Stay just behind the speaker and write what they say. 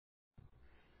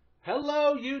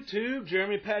Hello YouTube,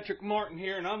 Jeremy Patrick Martin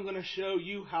here, and I'm going to show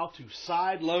you how to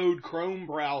sideload Chrome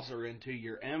browser into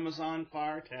your Amazon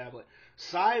Fire tablet.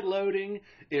 Sideloading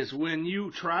is when you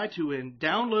try to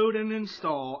download and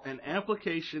install an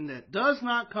application that does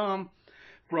not come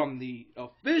from the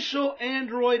official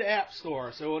Android App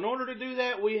Store. So in order to do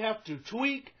that, we have to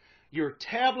tweak your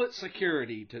tablet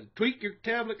security. To tweak your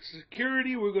tablet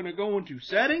security, we're going to go into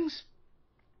Settings.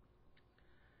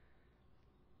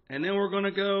 And then we're going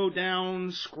to go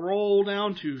down, scroll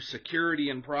down to Security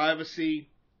and Privacy.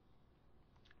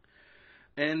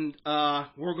 And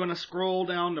we're going to scroll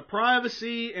down to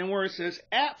Privacy and where it says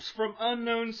Apps from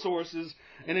Unknown Sources.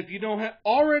 And if you don't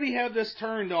already have this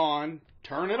turned on,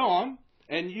 turn it on.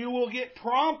 And you will get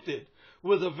prompted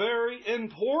with a very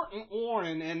important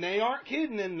warning. And they aren't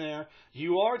kidding in there.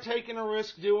 You are taking a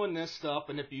risk doing this stuff.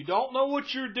 And if you don't know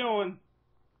what you're doing,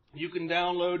 you can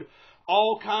download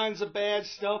all kinds of bad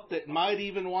stuff that might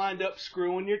even wind up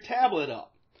screwing your tablet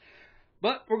up.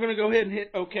 But we're going to go ahead and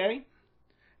hit OK.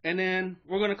 And then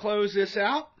we're going to close this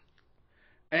out.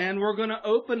 And we're going to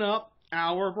open up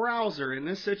our browser. In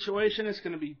this situation, it's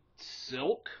going to be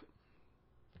Silk.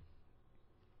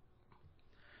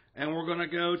 And we're going to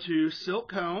go to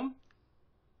Silk Home.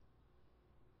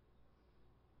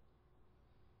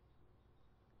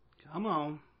 Come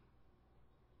on.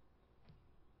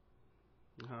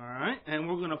 Alright, and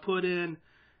we're going to put in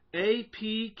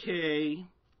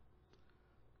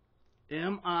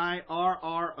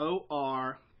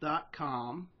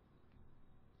apkmirror.com.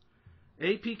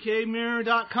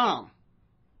 apkmirror.com.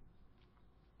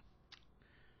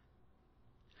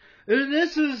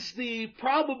 This is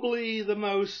probably the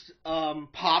most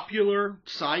popular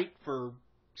site for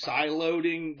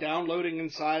downloading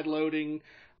and sideloading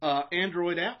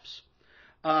Android apps.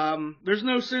 There's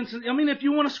no sense in, if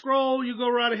you want to scroll, you go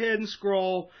right ahead and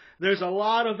scroll. There's a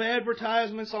lot of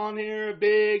advertisements on here,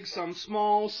 big, some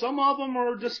small. Some of them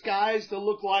are disguised to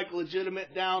look like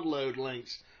legitimate download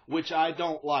links, which I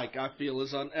don't like. I feel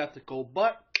is unethical.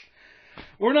 But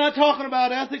we're not talking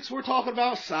about ethics. We're talking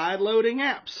about sideloading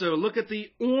apps. So look at the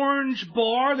orange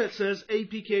bar that says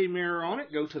APK Mirror on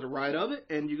it. Go to the right of it,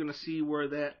 and you're going to see where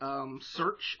that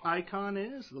search icon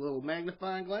is, the little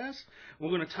magnifying glass. We're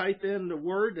going to type in the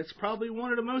word that's probably one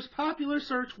of the most popular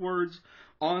search words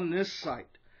on this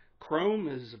site. Chrome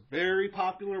is a very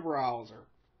popular browser.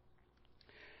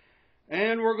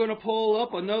 And we're going to pull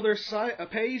up another site, a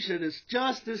page that is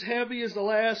just as heavy as the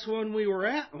last one we were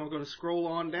at. And we're going to scroll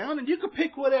on down, and you can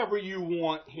pick whatever you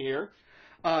want here.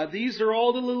 These are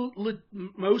all the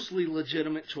mostly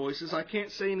legitimate choices. I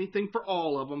can't say anything for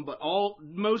all of them, but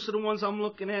most of the ones I'm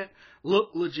looking at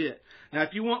look legit. Now,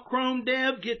 if you want Chrome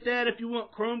Dev, get that. If you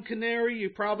want Chrome Canary, you're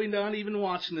probably not even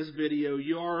watching this video.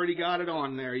 You already got it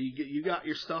on there. You got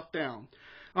your stuff down.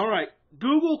 All right.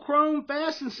 Google Chrome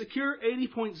Fast and Secure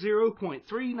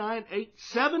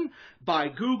 80.0.3987 by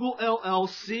Google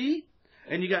LLC.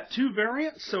 And you got two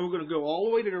variants, so we're going to go all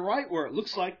the way to the right where it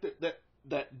looks like that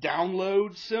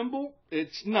download symbol.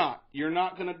 It's not. You're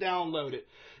not going to download it.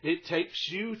 It takes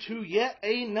you to yet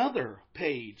another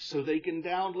page so they can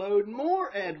download more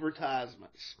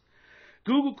advertisements.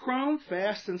 Google Chrome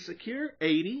Fast and Secure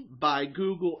 80 by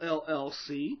Google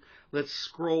LLC. Let's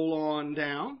scroll on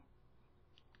down.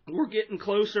 We're getting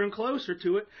closer and closer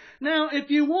to it. Now,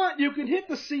 if you want, you can hit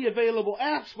the See Available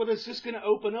Apps, but it's just going to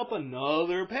open up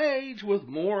another page with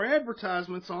more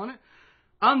advertisements on it.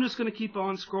 I'm just going to keep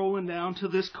on scrolling down to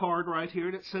this card right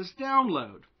here that says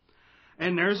Download.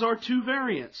 And there's our two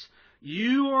variants.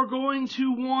 You are going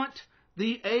to want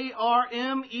the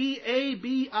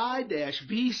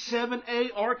ARMEABI-V7A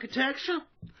architecture.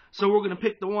 So we're going to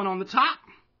pick the one on the top.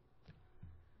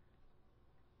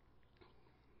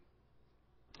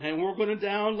 And we're going to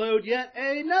download yet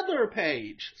another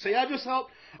page. See,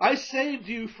 I saved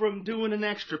you from doing an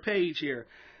extra page here.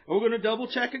 We're going to double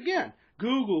check again.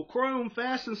 Google Chrome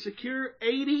Fast and Secure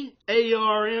 80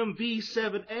 ARM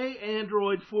V7A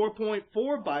Android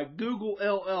 4.4 by Google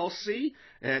LLC.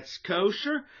 That's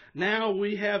kosher. Now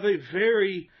we have a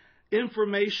very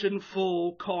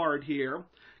information-full card here.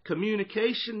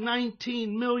 Communication,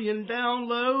 19 million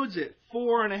downloads at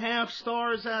 4.5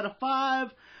 stars out of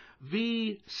 5.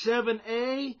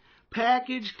 V7A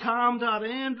package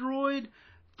com.android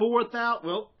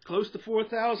 4,000, close to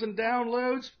 4,000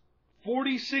 downloads,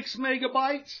 46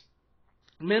 megabytes,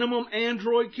 minimum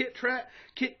Android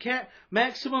KitKat,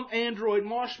 maximum Android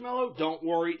Marshmallow. Don't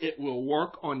worry, it will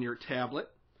work on your tablet.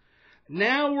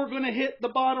 Now we're going to hit the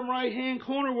bottom right hand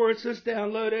corner where it says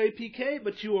download APK,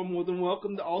 but you are more than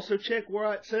welcome to also check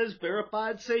where it says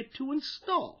verified safe to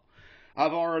install.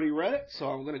 I've already read it, so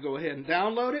I'm going to go ahead and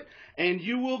download it. And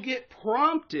you will get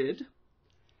prompted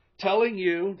telling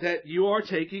you that you are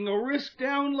taking a risk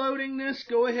downloading this.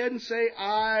 Go ahead and say,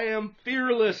 I am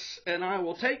fearless and I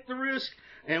will take the risk.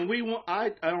 And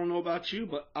I don't know about you,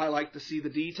 but I like to see the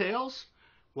details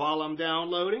while I'm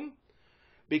downloading,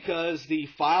 because the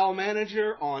file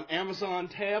manager on Amazon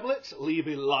tablets leave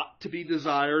a lot to be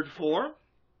desired for.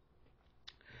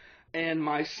 And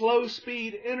my slow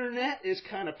speed internet is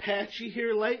kind of patchy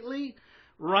here lately.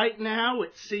 Right now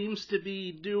it seems to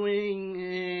be doing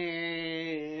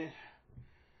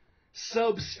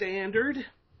substandard,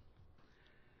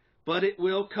 but it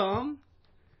will come.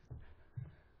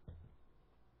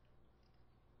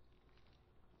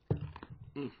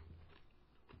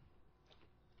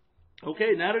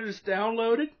 Okay, now that it's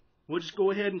downloaded, we'll just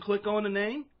go ahead and click on the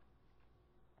name.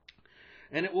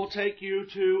 And it will take you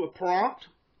to a prompt,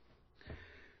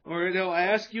 or it'll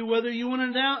ask you whether you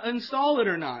want to install it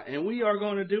or not. And we are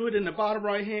going to do it in the bottom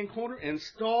right hand corner.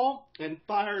 Install, and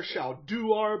Fire shall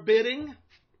do our bidding.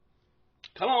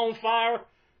 Come on, Fire.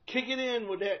 Kick it in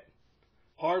with that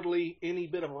hardly any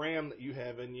bit of RAM that you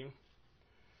have in you.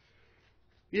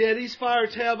 Yeah, these Fire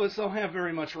tablets don't have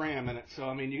very much RAM in it. So,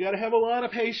 I mean, you got to have a lot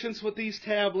of patience with these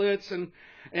tablets. And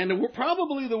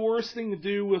probably the worst thing to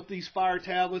do with these Fire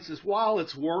tablets is while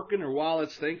it's working or while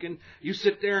it's thinking, you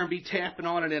sit there and be tapping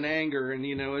on it in anger. And,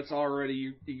 it's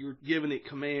already, you're giving it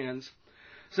commands.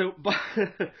 So,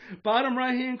 bottom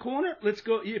right-hand corner, let's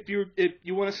go. If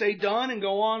you want to say done and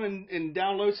go on and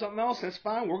download something else, that's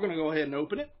fine. We're going to go ahead and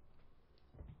open it.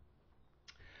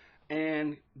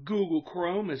 And Google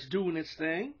Chrome is doing its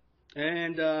thing.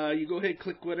 And you go ahead and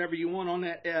click whatever you want on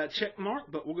that check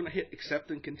mark, but we're going to hit accept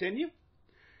and continue.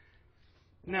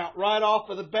 Now, right off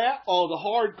of the bat, all the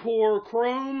hardcore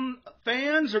Chrome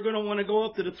fans are going to want to go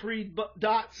up to the three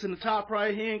dots in the top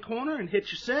right-hand corner and hit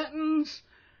your settings.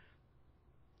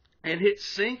 And hit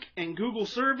sync and Google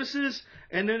services,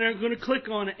 and then they're going to click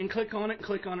on it and click on it and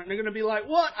click on it. And they're going to be like,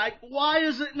 what? Why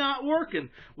is it not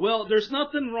working? Well, there's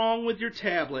nothing wrong with your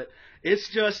tablet. It's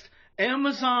just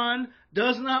Amazon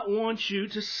does not want you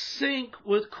to sync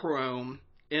with Chrome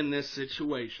in this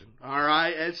situation. All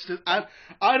right? It's just, I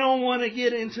don't want to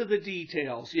get into the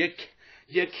details. You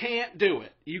can't do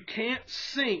it. You can't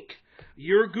sync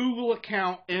your Google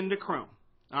account into Chrome.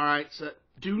 All right? So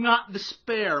do not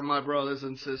despair, my brothers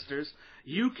and sisters.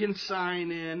 You can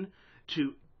sign in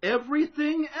to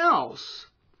everything else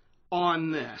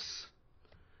on this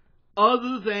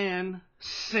other than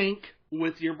sync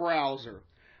with your browser.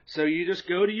 So you just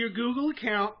go to your Google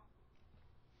account,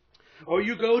 or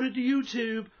you go to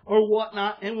YouTube or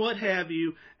whatnot and what have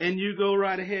you, and you go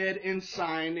right ahead and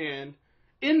sign in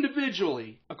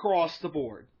individually across the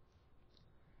board.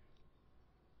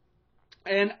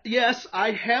 And yes,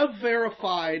 I have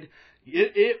verified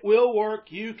it will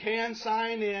work. You can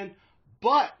sign in.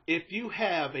 But if you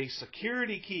have a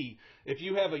security key, if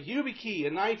you have a YubiKey, a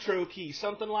Nitro key,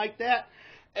 something like that,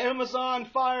 Amazon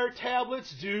Fire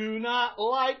tablets do not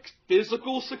like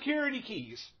physical security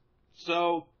keys.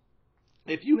 So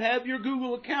if you have your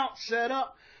Google account set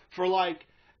up for like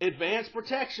advanced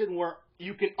protection where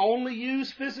you can only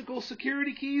use physical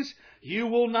security keys, you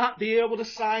will not be able to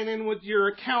sign in with your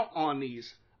account on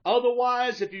these.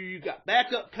 Otherwise, if you got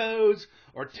backup codes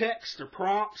or text or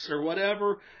prompts or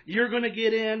whatever, you're going to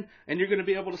get in and you're going to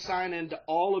be able to sign into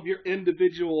all of your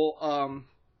individual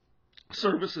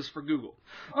services for Google.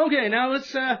 Okay, now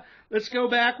let's go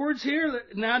backwards here.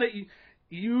 Now that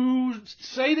you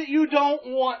say that you don't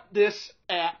want this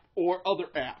app or other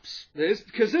apps,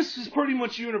 because this is pretty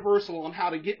much universal on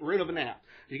how to get rid of an app.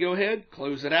 You go ahead,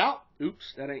 close it out.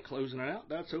 Oops, that ain't closing it out.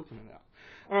 That's opening it out.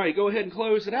 All right, go ahead and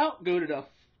close it out. Go to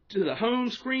the home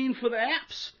screen for the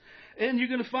apps, and you're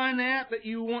going to find the app that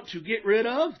you want to get rid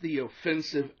of, the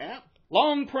offensive app.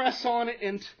 Long press on it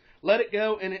and let it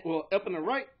go, and it will, up in the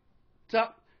right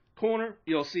top corner,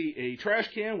 you'll see a trash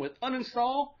can with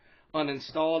uninstall.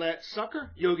 Uninstall that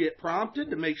sucker. You'll get prompted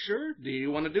to make sure. Do you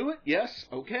want to do it? Yes.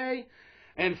 Okay.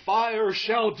 And Fire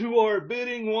shall do our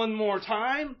bidding one more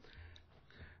time.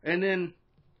 And then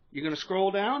you're going to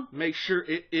scroll down. Make sure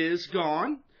it is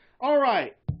gone. All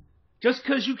right. Just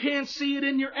because you can't see it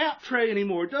in your app tray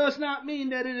anymore does not mean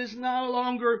that it is no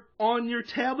longer on your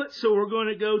tablet. So we're going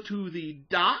to go to the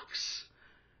docks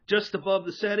just above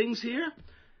the settings here.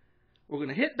 We're going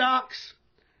to hit docks.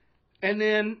 And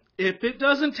then if it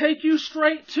doesn't take you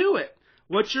straight to it,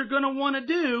 what you're going to want to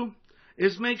do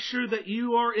is make sure that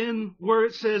you are in where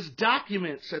it says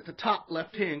Documents at the top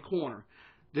left-hand corner.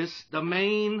 The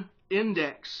main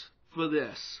index for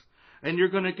this. And you're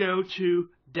going to go to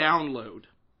Download.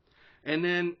 and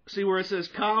then see where it says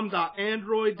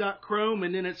com.android.chrome,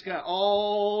 and then it's got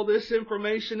all this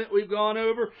information that we've gone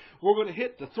over. We're going to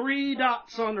hit the 3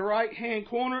 dots on the right-hand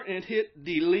corner and hit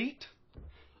delete.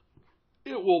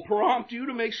 It will prompt you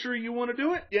to make sure you want to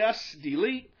do it. Yes,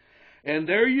 delete. And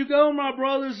there you go, my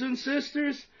brothers and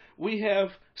sisters. We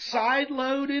have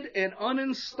side-loaded and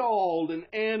uninstalled an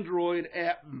Android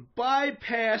app and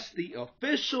bypassed the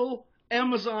official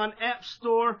Amazon App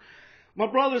Store. My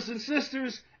brothers and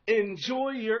sisters,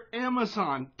 enjoy your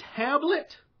Amazon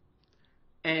tablet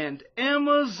and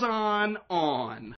Amazon on.